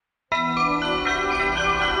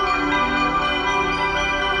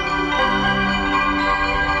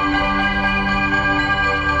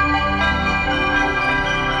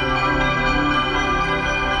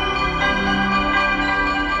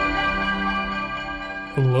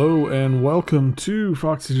Hello and welcome to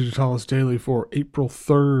Foxy Digitalis Daily for April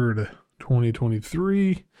 3rd,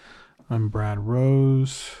 2023. I'm Brad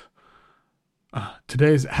Rose.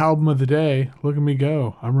 Today's album of the day, look at me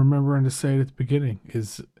go. I'm remembering to say it at the beginning,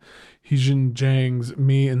 is Heejin Jang's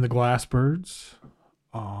Me and the Glassbirds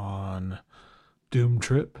on Doom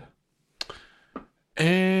Trip.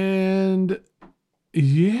 And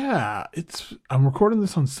yeah, I'm recording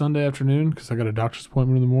this on Sunday afternoon because I got a doctor's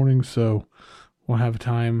appointment in the morning, so won't have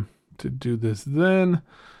time to do this then.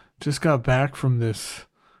 Just got back from this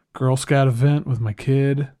Girl Scout event with my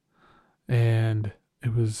kid, and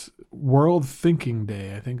it was World Thinking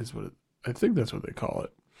Day, I think that's what they call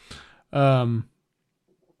it. And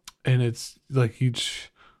it's like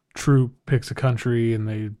each troop picks a country and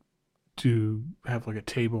they do have like a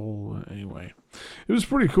table. Anyway, it was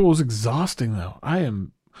pretty cool. It was exhausting though. I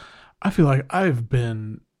feel like I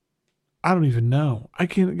don't even know. I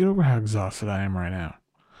can't get over how exhausted I am right now.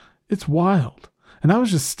 It's wild. And I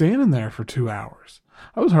was just standing there for 2 hours.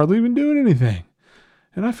 I was hardly even doing anything.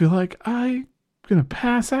 And I feel like I'm going to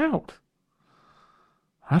pass out.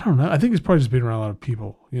 I don't know. I think it's probably just being around a lot of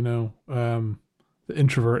people, you know. The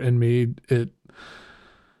introvert in me, it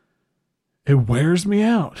wears me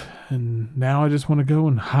out. And now I just want to go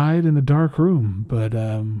and hide in a dark room. But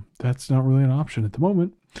that's not really an option at the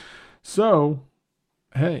moment. So,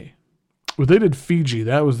 hey. Well, they did Fiji.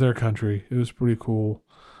 That was their country. It was pretty cool.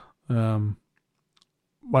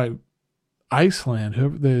 Like Iceland,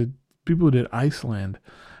 the people who did Iceland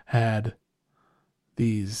had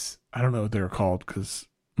these, I don't know what they were called because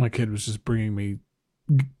my kid was just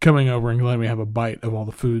coming over and letting me have a bite of all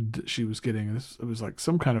the food that she was getting. It was like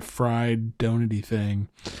some kind of fried donut-y thing.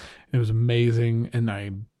 It was amazing, and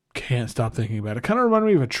I can't stop thinking about it. Kind of reminded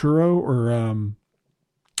me of a churro or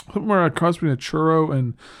something where I crossed between a churro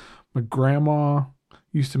and my grandma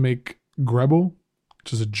used to make Grebel,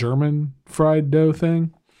 which is a German fried dough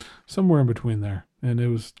thing, somewhere in between there. And it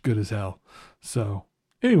was good as hell. So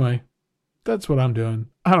anyway, that's what I'm doing.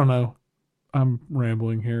 I don't know. I'm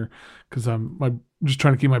rambling here because I'm just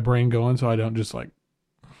trying to keep my brain going so I don't just like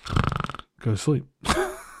go to sleep.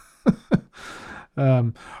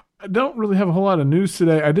 I don't really have a whole lot of news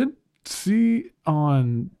today. I did see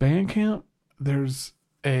on Bandcamp there's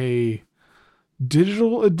a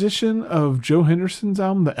digital edition of Joe Henderson's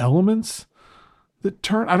album, The Elements, I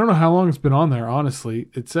don't know how long it's been on there, honestly.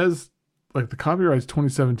 It says like the copyright's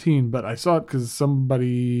 2017, but I saw it because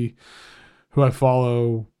somebody who I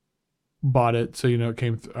follow bought it. So, you know, it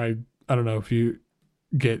came, I don't know if you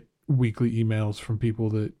get weekly emails from people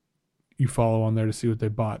that you follow on there to see what they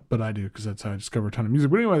bought, but I do because that's how I discover a ton of music.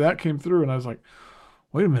 But anyway, that came through and I was like,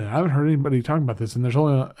 wait a minute, I haven't heard anybody talking about this. And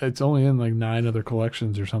it's only in like 9 other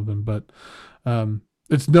collections or something, but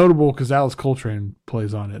it's notable because Alice Coltrane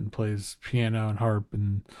plays on it and plays piano and harp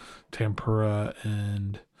and tempura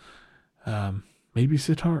and maybe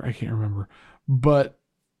sitar. I can't remember, but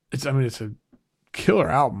it's a killer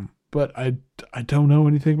album. But I don't know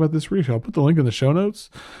anything about this reissue. I'll put the link in the show notes.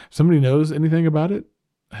 If somebody knows anything about it,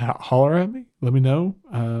 holler at me. Let me know.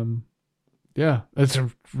 Yeah, it's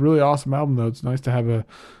a really awesome album though. It's nice to have a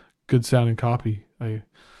good sounding copy. I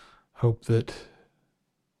hope that.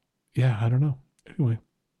 Yeah, I don't know. Anyway,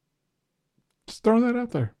 just throwing that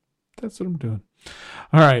out there. That's what I'm doing.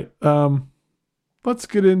 All right. Let's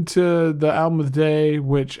get into the album of the day,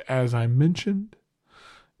 which, as I mentioned,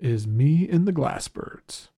 is Me and the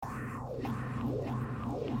Glassbirds.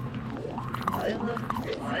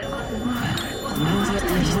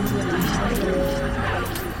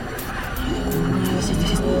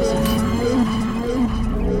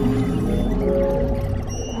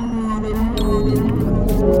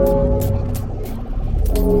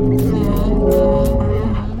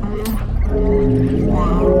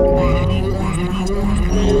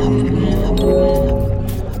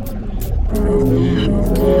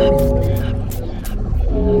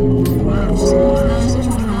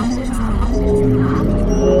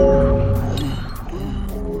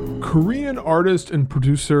 Korean artist and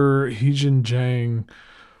producer Heejin Jang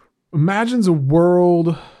imagines a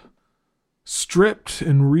world stripped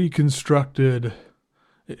and reconstructed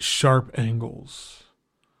at sharp angles,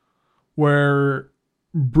 where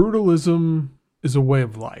brutalism is a way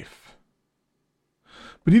of life.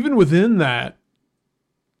 But even within that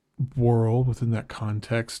world, within that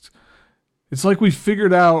context, it's like we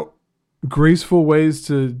figured out graceful ways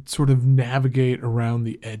to sort of navigate around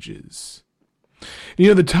the edges. You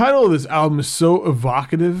know, the title of this album is so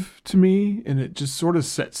evocative to me, and it just sort of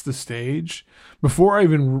sets the stage. Before I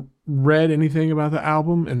even read anything about the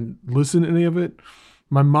album and listened to any of it,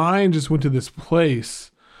 my mind just went to this place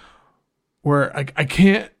where I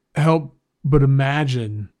can't help But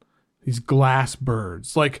imagine these glass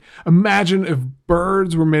birds. Like, imagine if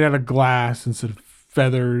birds were made out of glass instead of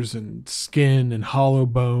feathers and skin and hollow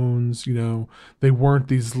bones. You know, they weren't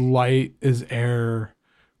these light as air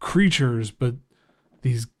creatures, but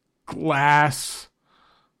these glass,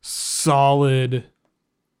 solid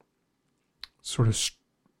sort of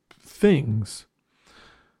things.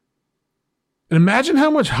 And imagine how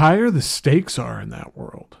much higher the stakes are in that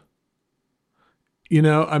world. You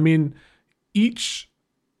know, I mean, each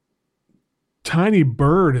tiny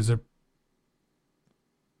bird is a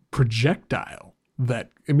projectile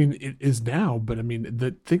that, I mean, it is now, but I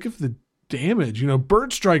mean, think of the damage. You know,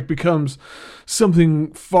 bird strike becomes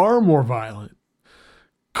something far more violent.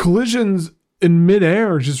 Collisions in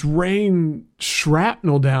midair just rain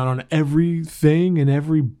shrapnel down on everything and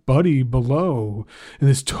everybody below in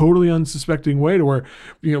this totally unsuspecting way, to where,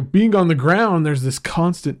 you know, being on the ground, there's this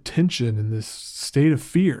constant tension and this state of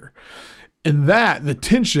fear. And the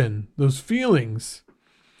tension, those feelings,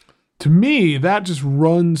 to me, that just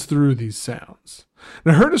runs through these sounds.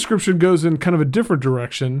 Now, her description goes in kind of a different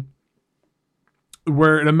direction,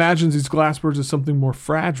 where it imagines these glassbirds as something more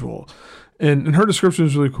fragile. And her description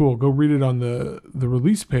is really cool. Go read it on the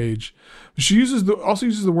release page. She also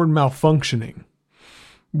uses the word malfunctioning,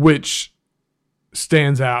 which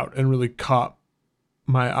stands out and really caught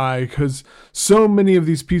my eye, because so many of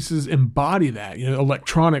these pieces embody that, you know,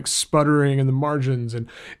 electronics sputtering in the margins and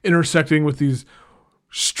intersecting with these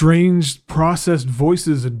strange processed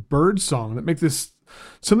voices and bird song that make this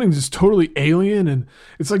something just totally alien. And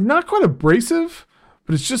it's like not quite abrasive,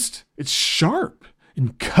 but it's sharp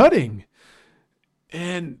and cutting.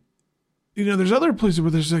 And, you know, there's other places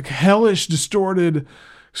where there's like hellish, distorted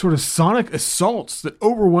sort of sonic assaults that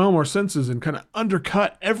overwhelm our senses and kind of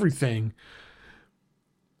undercut everything.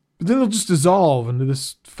 But then they'll just dissolve into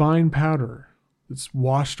this fine powder that's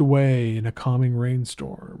washed away in a calming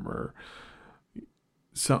rainstorm, or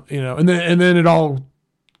so, you know, and then it all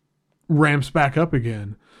ramps back up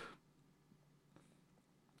again.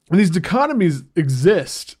 And these dichotomies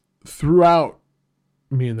exist throughout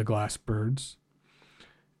Me and the Glassbirds.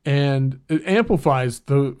 And it amplifies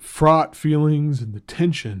the fraught feelings and the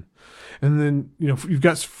tension. And then, you know, you've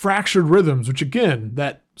got fractured rhythms, which again,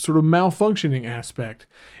 that sort of malfunctioning aspect.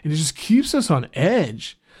 And it just keeps us on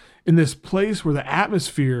edge in this place where the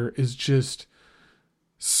atmosphere is just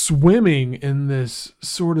swimming in this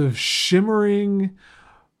sort of shimmering,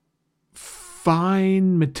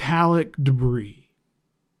 fine metallic debris.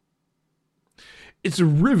 It's a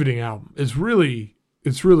riveting album. It's really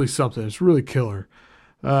something. It's really killer.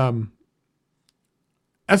 I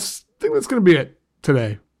think that's going to be it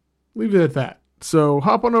today. Leave it at that. So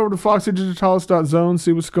hop on over to foxydigitalis.zone,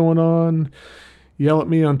 see what's going on. Yell at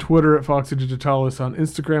me on Twitter at foxydigitalis, on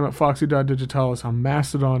Instagram at foxy.digitalis, on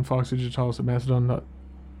Mastodon, foxydigitalis at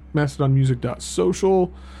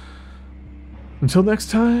mastodonmusic.social. Until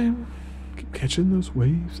next time, keep catching those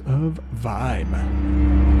waves of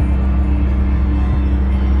vibe.